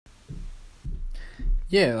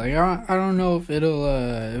Yeah, like I don't know if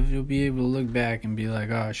you'll be able to look back and be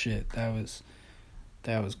like, oh shit, that was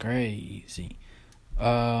crazy.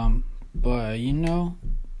 But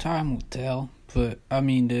time will tell. But I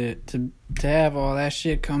mean, to have all that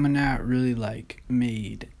shit coming out really like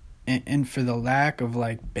made, and for the lack of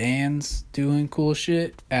like bands doing cool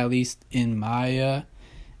shit, at least in my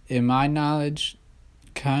knowledge,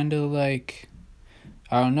 kind of like,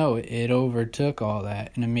 I don't know, it overtook all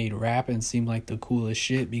that and it made rapping seem like the coolest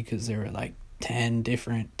shit because there were like 10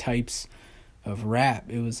 different types of rap.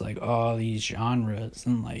 It was like all these genres,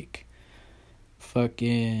 and like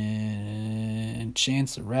fucking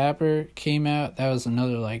Chance the Rapper came out. That was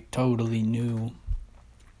another like totally new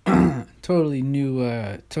totally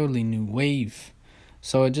new wave.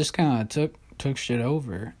 So it just kind of took shit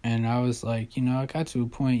over, and I was like, I got to a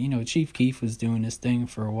point, Chief Keef was doing this thing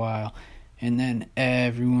for a while, and then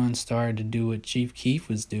everyone started to do what Chief Keef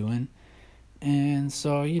was doing. And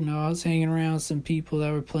so, I was hanging around with some people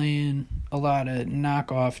that were playing a lot of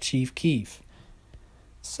knockoff Chief Keef.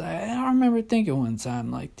 So I remember thinking one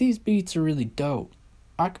time, like, these beats are really dope.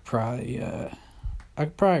 I could probably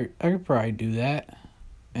do that.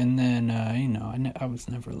 And then, I was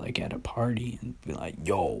never like at a party and be like,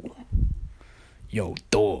 yo,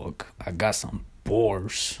 dog, I got some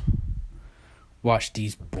boars. Watch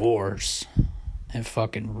these boars and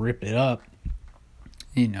fucking rip it up.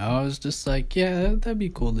 I was just like, yeah, that'd be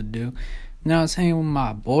cool to do. And I was hanging with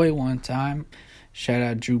my boy one time. Shout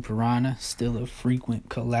out Drew Piranha, still a frequent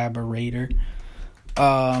collaborator. We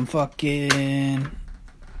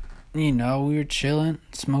were chilling,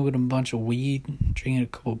 smoking a bunch of weed, drinking a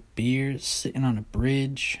couple beers, sitting on a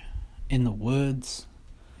bridge, in the woods,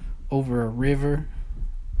 over a river.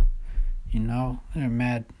 There were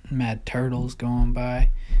mad turtles going by.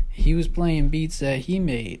 He was playing beats that he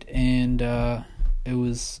made, and it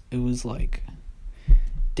was like,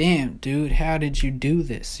 damn, dude, how did you do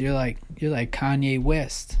this? You're like Kanye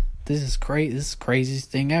West. This is crazy. This is the craziest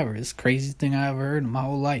thing ever. This is the craziest thing I ever heard in my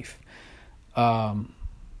whole life. And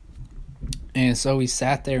so we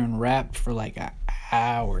sat there and rapped for like an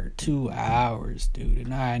hour, 2 hours, dude.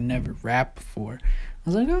 And I had never rapped before. I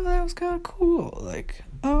was like, oh, that was kind of cool. Like,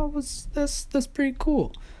 that's pretty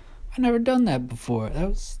cool. I never done that before. That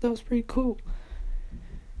was pretty cool.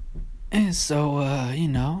 And so,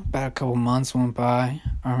 about a couple months went by.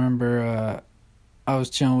 I remember I was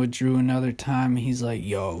chilling with Drew another time, and he's like,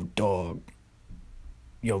 yo, dog,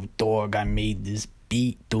 I made this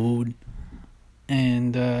beat, dude.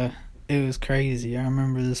 And it was crazy. I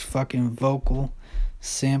remember this fucking vocal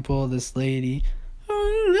sample of this lady.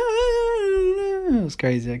 It was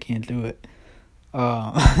crazy. I can't do it.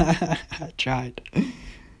 I tried.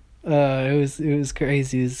 It was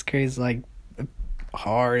crazy. It was crazy, like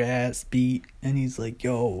hard ass beat, and he's like,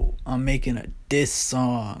 yo, I'm making a diss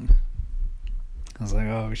song. I was like,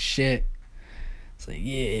 oh shit. It's like,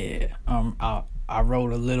 yeah, I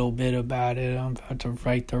wrote a little bit about it. I'm about to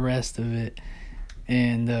write the rest of it.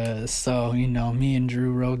 And so, me and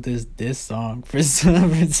Drew wrote this diss song for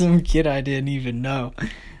some kid I didn't even know.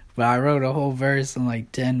 But I wrote a whole verse in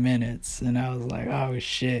like 10 minutes, and I was like, oh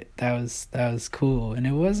shit, that was cool. And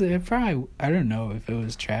it probably, I don't know if it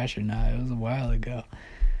was trash or not. It was a while ago.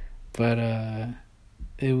 But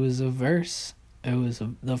it was a verse. It was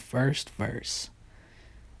the first verse.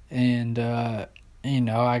 And I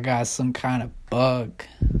got some kind of bug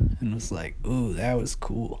and was like, ooh, that was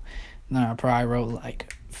cool. And then I probably wrote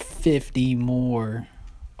like 50 more,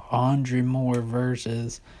 100 more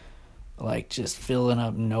verses, like just filling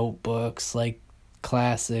up notebooks, like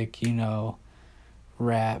classic,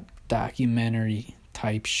 rap documentary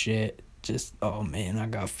type shit. Just, oh man, I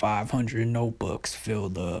got 500 notebooks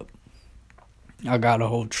filled up. I got a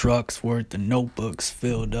whole truck's worth of notebooks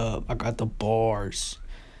filled up. I got the bars.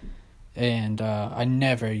 And I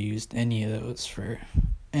never used any of those for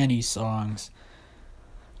any songs.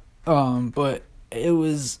 But it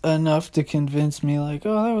was enough to convince me, like,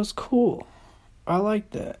 oh, that was cool. I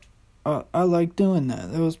like that. I like doing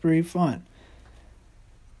that. That was pretty fun.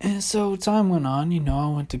 And so time went on, I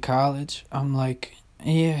went to college. I'm like,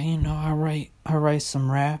 yeah, I write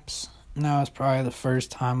some raps. And that was probably the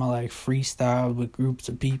first time I like freestyled with groups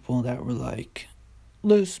of people that were like,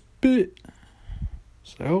 let's spit.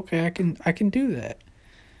 So okay, I can do that.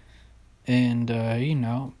 And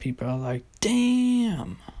people are like,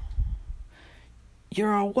 damn,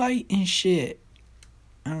 you're all white and shit.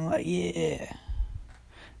 And I'm like, yeah.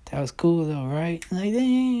 That was cool though, right? I'm like,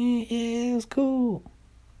 yeah, it was cool.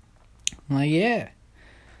 I'm like, yeah.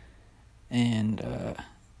 And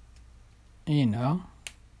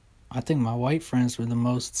I think my white friends were the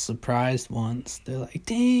most surprised ones. They're like,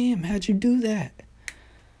 damn, how'd you do that?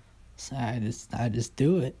 So I just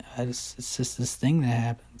do it. It's just this thing that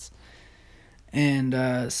happens.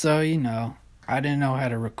 And so, I didn't know how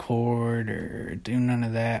to record or do none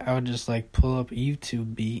of that. I would just like pull up a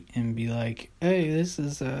YouTube beat and be like, "Hey, this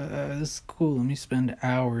is cool. Let me spend an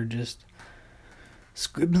hour just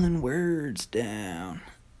scribbling words down."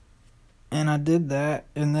 And I did that,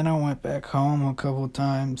 and then I went back home a couple of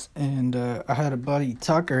times, and I had a buddy,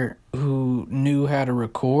 Tucker, who knew how to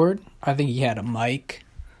record. I think he had a mic.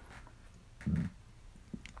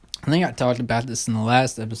 I think I talked about this in the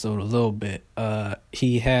last episode a little bit.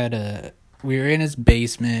 We were in his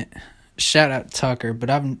basement. Shout out Tucker, but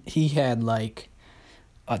he had like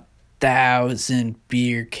 1,000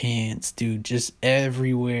 beer cans, dude, just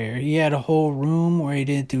everywhere. He had a whole room where he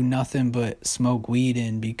didn't do nothing but smoke weed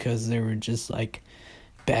in because there were just like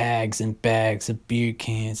bags and bags of beer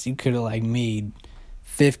cans. You could have like made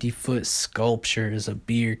 50-foot sculptures of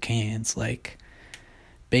beer cans, like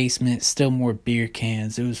basement, still more beer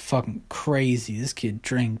cans. It was fucking crazy. This kid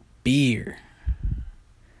drank beer.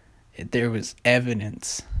 There was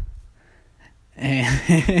evidence.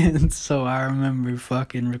 And so I remember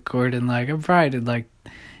fucking recording, like, I probably did, like,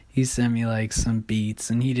 he sent me, like, some beats,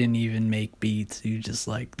 and he didn't even make beats. He was just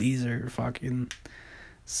like, these are fucking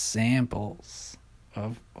samples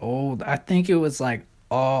of old, I think it was, like,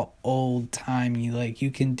 all old-timey, like, you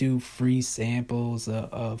can do free samples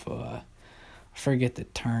of I forget the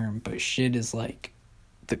term, but shit is, like,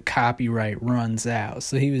 the copyright runs out.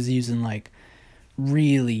 So he was using, like,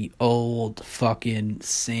 really old fucking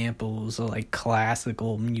samples of like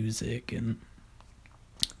classical music and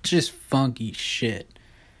just funky shit.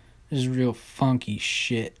 Just real funky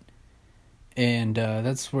shit. And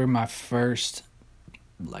that's where my first,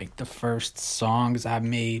 like the first songs I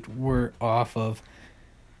made were off of.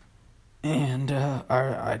 And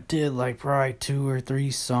I did like probably 2 or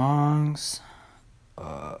 3 songs.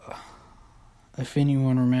 If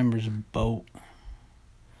anyone remembers Boat,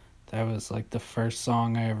 that was like the first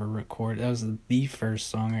song I ever recorded. That was the first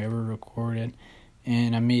song I ever recorded.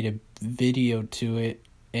 And I made a video to it.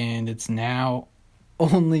 And it's now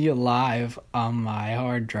only alive on my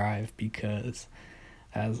hard drive because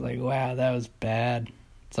I was like, wow, that was bad.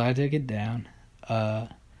 So I took it down. But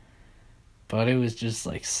it was just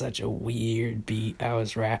like such a weird beat. I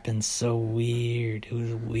was rapping so weird. It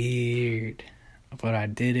was weird. But I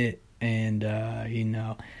did it. And,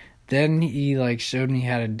 then he like showed me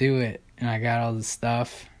how to do it, and I got all the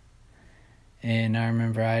stuff. And I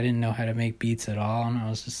remember I didn't know how to make beats at all, and I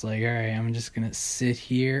was just like, all right, I'm just gonna sit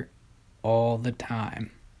here all the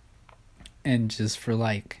time. And just for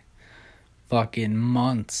like fucking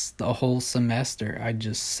months, the whole semester, I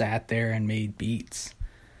just sat there and made beats.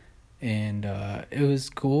 And it was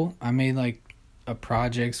cool. I made like a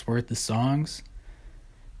project's worth of songs,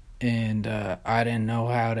 and I didn't know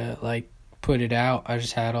how to like put it out. I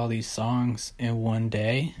just had all these songs in one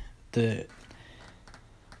day.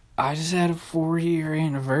 I just had a 4-year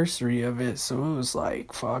anniversary of it, so it was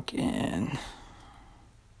like fucking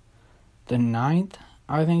the 9th,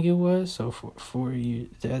 I think it was. So for 4 years,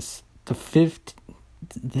 that's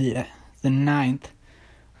the 9th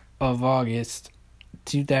of August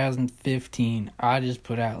 2015. I just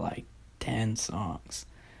put out like 10 songs.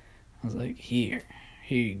 I was like, here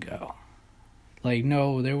you go. Like,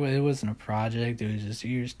 no, it wasn't a project. It was just,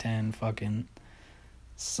 here's 10 fucking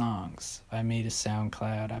songs. I made a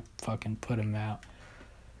SoundCloud. I fucking put them out.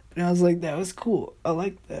 And I was like, that was cool. I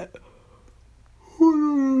like that.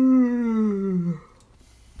 Oh,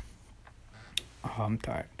 I'm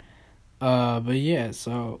tired. But yeah,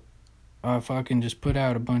 so I fucking just put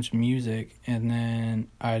out a bunch of music, and then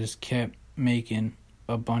I just kept making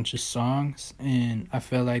a bunch of songs, and I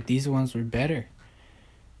felt like these ones were better.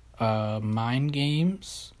 Mind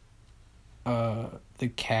Games, the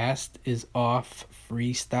cast is off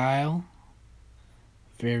freestyle,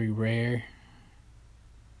 very rare.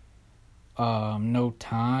 No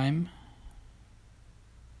Time,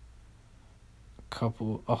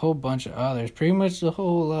 a whole bunch of others, pretty much the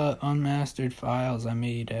whole unmastered files I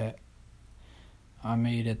made at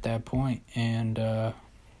that point. And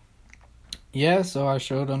yeah, so I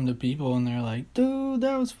showed them to people, and they're like, dude,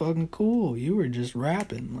 that was fucking cool. You were just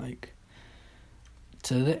rapping, like,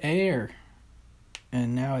 to the air.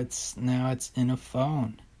 And now it's in a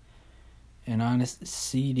phone and on a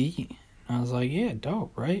CD. And I was like, yeah,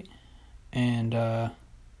 dope, right? And, I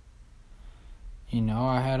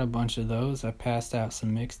had a bunch of those. I passed out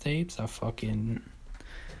some mixtapes. I fucking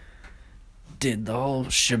did the whole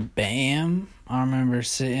shabam. I remember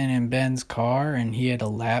sitting in Ben's car, and he had a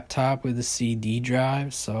laptop with a CD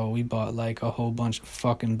drive, so we bought like a whole bunch of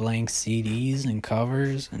fucking blank CDs and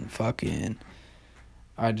covers, and fucking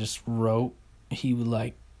I just wrote. He would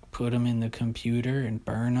like put them in the computer and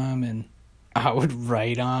burn them, and I would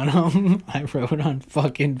write on them. I wrote on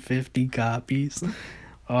fucking 50 copies,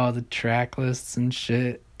 all the track lists and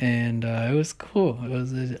shit, and it was cool. It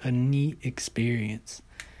was a neat experience.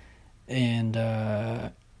 And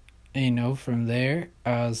from there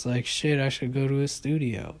I was like, shit, I should go to a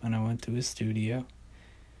studio, and I went to a studio.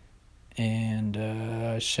 And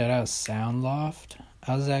shout out Soundloft.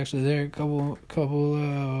 I was actually there a couple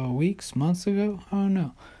months ago. I don't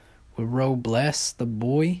know. With Robless, the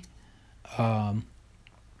boy.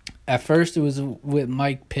 At first it was with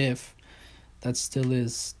Mike Piff. That's still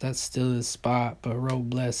his spot. But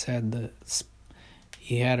Robless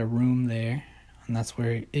he had a room there, and that's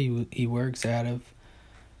where he works out of.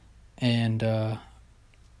 And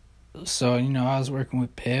so I was working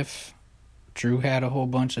with Piff. Drew had a whole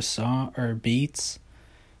bunch of beats.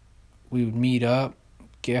 We would meet up,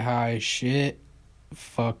 get high as shit.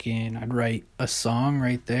 I'd write a song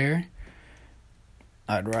right there.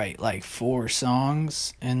 I'd write like 4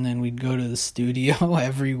 songs, and then we'd go to the studio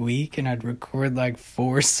every week, and I'd record like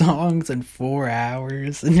 4 songs in 4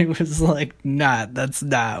 hours. And it was like, that's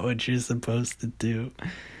not what you're supposed to do.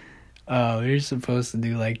 You're supposed to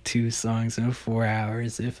do like 2 songs in 4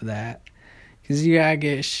 hours, if that. Because you gotta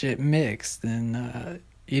get shit mixed, and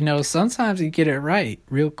sometimes you get it right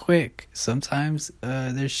real quick. Sometimes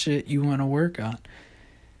there's shit you want to work on,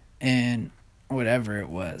 and whatever it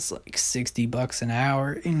was, like $60 an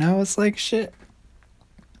hour, it's like, shit,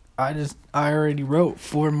 I already wrote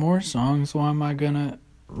 4 more songs. Why am I gonna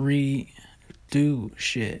redo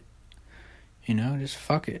shit? Just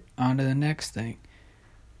fuck it, on to the next thing.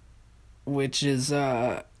 Which is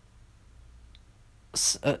a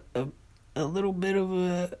little bit of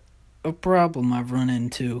a problem I've run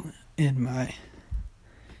into in my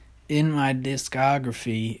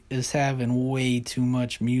discography, is having way too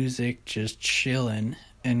much music just chilling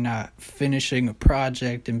and not finishing a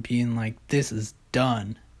project and being like, this is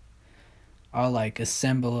done. I'll like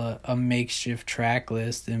assemble a makeshift track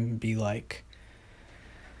list and be like,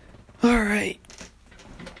 alright,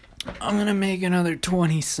 I'm gonna make another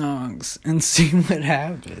 20 songs and see what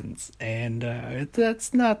happens. And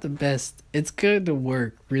that's not the best. It's good to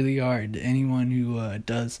work really hard. Anyone who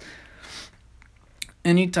does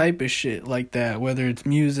any type of shit like that, whether it's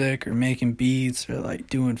music or making beats or like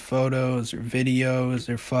doing photos or videos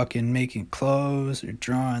or fucking making clothes or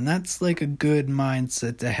drawing, that's like a good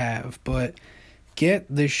mindset to have. But get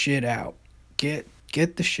the shit out. Get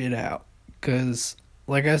the shit out. Because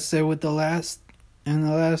like I said in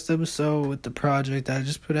the last episode with the project I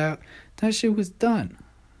just put out, that shit was done.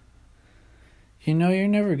 You're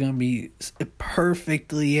never going to be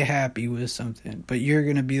perfectly happy with something, but you're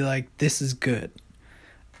going to be like, this is good.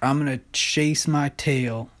 I'm going to chase my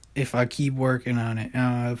tail if I keep working on it.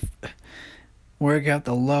 Work out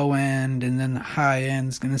the low end, and then the high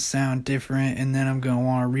end's going to sound different, and then I'm going to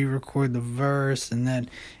want to re-record the verse, and then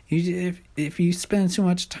if you spend too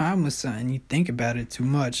much time with something, you think about it too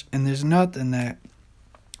much, and there's nothing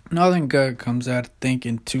good comes out of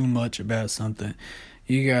thinking too much about something.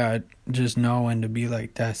 You got just knowing to be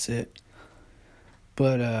like, that's it.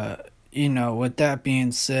 But, with that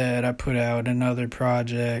being said, I put out another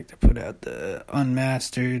project. I put out the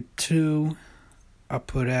Unmastered 2. I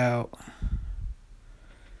put out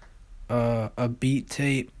a beat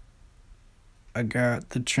tape. I got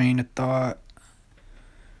the Train of Thought.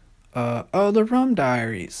 The Rum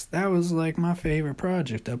Diaries. That was like my favorite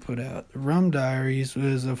project I put out. The Rum Diaries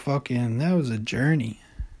was that was a journey.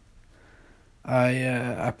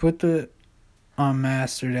 I put the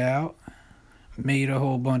Unmastered out, made a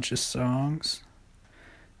whole bunch of songs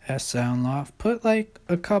at Soundloft, put like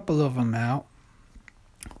a couple of them out,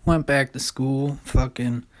 went back to school,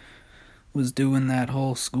 fucking was doing that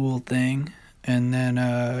whole school thing, and then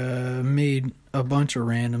made a bunch of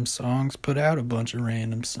random songs, put out a bunch of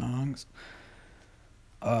random songs.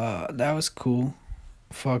 That was cool.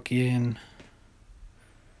 Fucking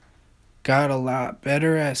got a lot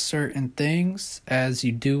better at certain things as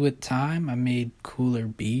you do with time. I made cooler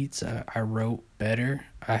beats. I wrote better.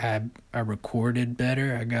 I recorded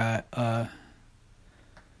better. I got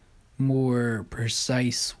more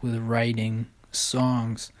precise with writing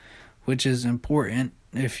songs, which is important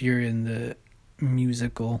if you're in the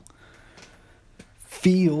musical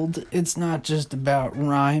field. It's not just about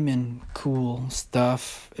rhyming cool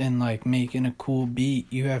stuff and like making a cool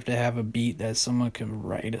beat. You have to have a beat that someone can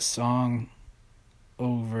write a song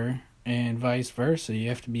over, and vice versa. You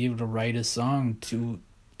have to be able to write a song to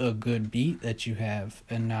a good beat that you have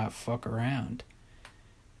and not fuck around.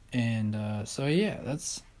 And so yeah,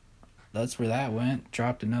 that's where that went.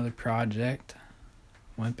 Dropped another project.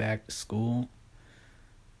 went back to school,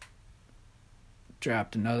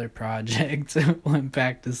 dropped another project, went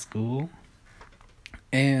back to school.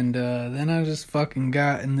 And then I just fucking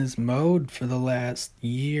got in this mode for the last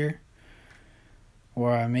year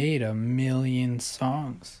where I made 1 million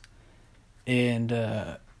songs. And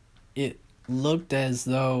it looked as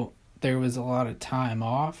though there was a lot of time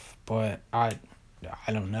off, but I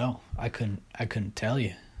don't know. I couldn't tell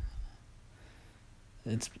you.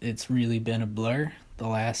 It's really been a blur the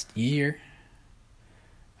last year.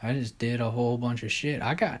 I just did a whole bunch of shit.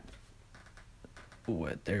 I got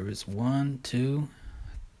there was 1, 2,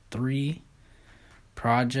 3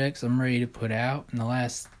 projects I'm ready to put out. In the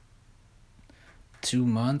last 2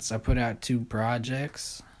 months, I put out 2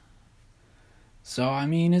 projects. So, I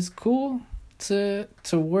mean, it's cool to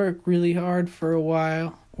work really hard for a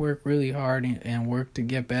while, work really hard and work to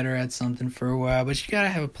get better at something for a while, but you gotta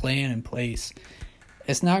have a plan in place.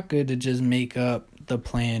 It's not good to just make up the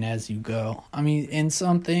plan as you go. I mean, in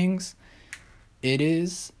some things, it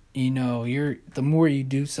is, the more you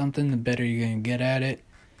do something, the better you're gonna get at it.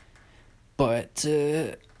 But,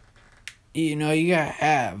 you gotta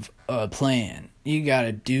have a plan. You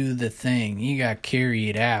gotta do the thing. You gotta carry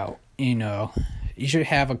it out, You should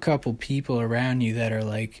have a couple people around you that are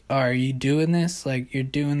like, oh, are you doing this? Like, you're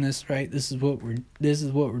doing this right? This is what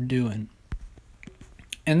we're doing.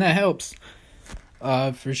 And that helps.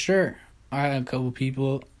 For sure. I had a couple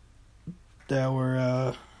people that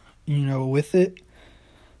were, with it.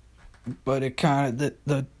 But it kind of,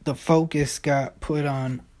 the focus got put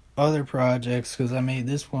on other projects because I made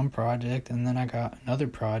this one project and then I got another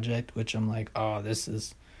project which I'm like, oh, this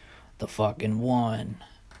is the fucking one.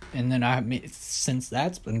 And then since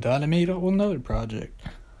that's been done, I made a whole nother project.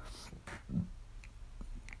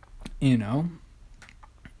 There's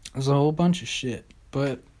a whole bunch of shit.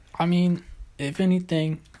 But, I mean, if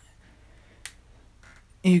anything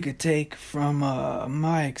you could take from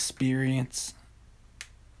my experience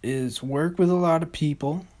is work with a lot of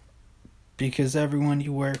people, because everyone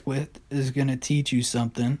you work with is going to teach you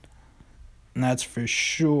something, and that's for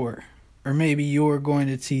sure. Or maybe you're going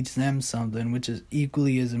to teach them something, which is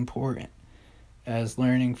equally as important as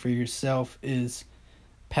learning for yourself is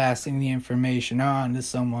passing the information on to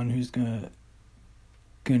someone who's gonna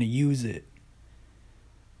use it.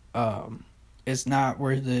 It's not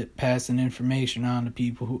worth it passing information on to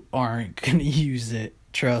people who aren't gonna use it.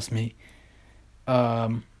 Trust me.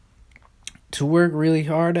 To work really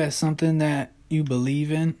hard at something that you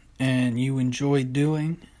believe in and you enjoy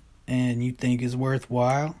doing and you think is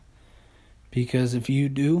worthwhile. Because if you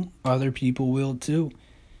do, other people will too.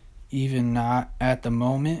 Even not at the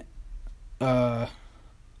moment.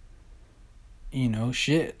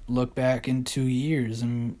 Shit. Look back in 2 years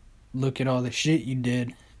and look at all the shit you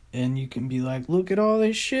did. And you can be like, look at all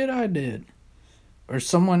this shit I did. Or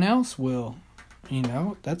someone else will.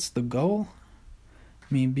 That's the goal.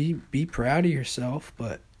 I mean, be proud of yourself,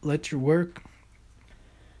 but let your work,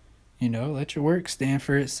 stand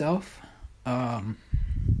for itself.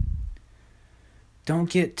 Don't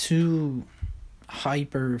get too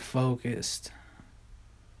hyper focused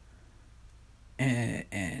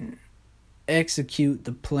and execute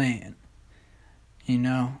the plan.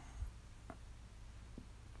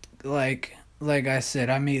 Like I said,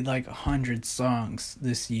 I made like 100 songs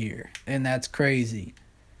this year, and that's crazy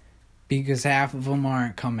because half of them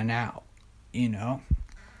aren't coming out.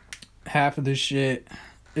 Half of the shit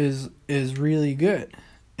is really good,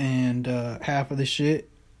 and half of the shit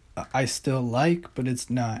I still like, but it's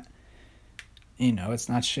not, it's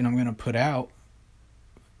not shit I'm gonna put out.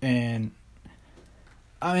 And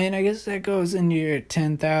I mean, I guess that goes into your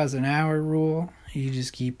 10,000 hour rule. You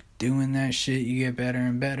just keep doing that shit, you get better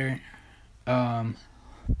and better.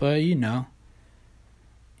 But you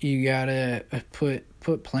gotta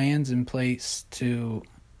put plans in place to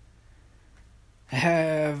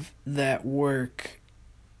have that work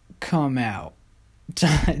come out.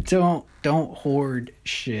 Don't hoard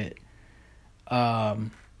shit. I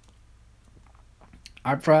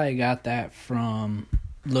probably got that from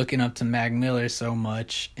looking up to Mac Miller so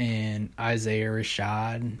much and Isaiah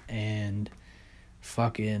Rashad and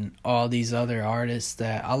fucking all these other artists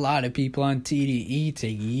that a lot of people on TDE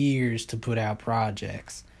take years to put out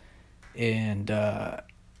projects. And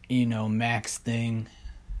Mac's thing,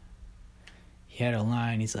 he had a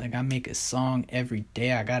line, he's like, I make a song every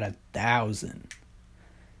day, I got 1,000.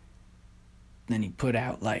 Then he put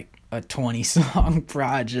out like a 20 song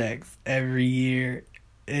project every year,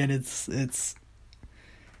 and it's that's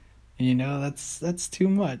too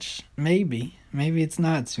much. Maybe it's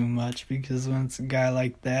not too much, because when it's a guy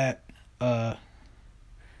like that,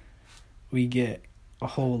 we get a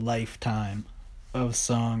whole lifetime of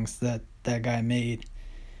songs that guy made.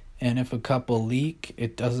 And if a couple leak,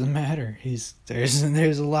 it doesn't matter.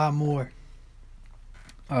 There's a lot more.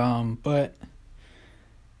 But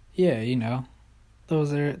yeah,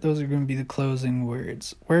 those are going to be the closing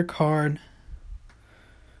words. Work hard,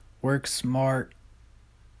 work smart,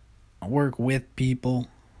 work with people,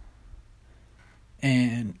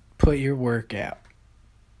 and put your work out.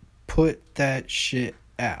 Put that shit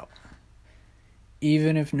out.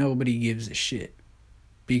 Even if nobody gives a shit.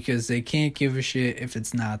 Because they can't give a shit if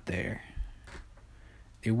it's not there.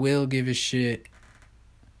 They will give a shit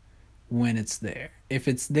when it's there. If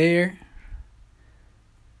it's there,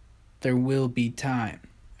 there will be time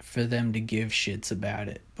for them to give shits about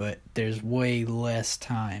it. But there's way less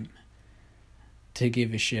time to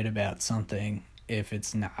give a shit about something if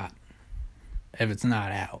it's not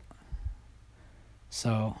out.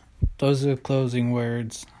 So, those are the closing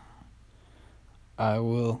words.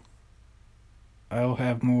 I'll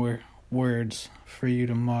have more words for you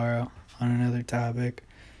tomorrow on another topic.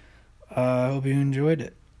 I hope you enjoyed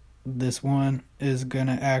it. This one is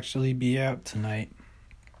gonna actually be out tonight.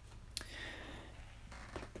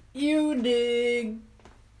 You dig?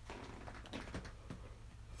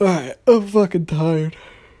 Alright, I'm fucking tired.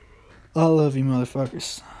 I love you,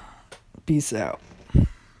 motherfuckers. Peace out.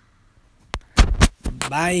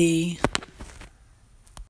 Bye.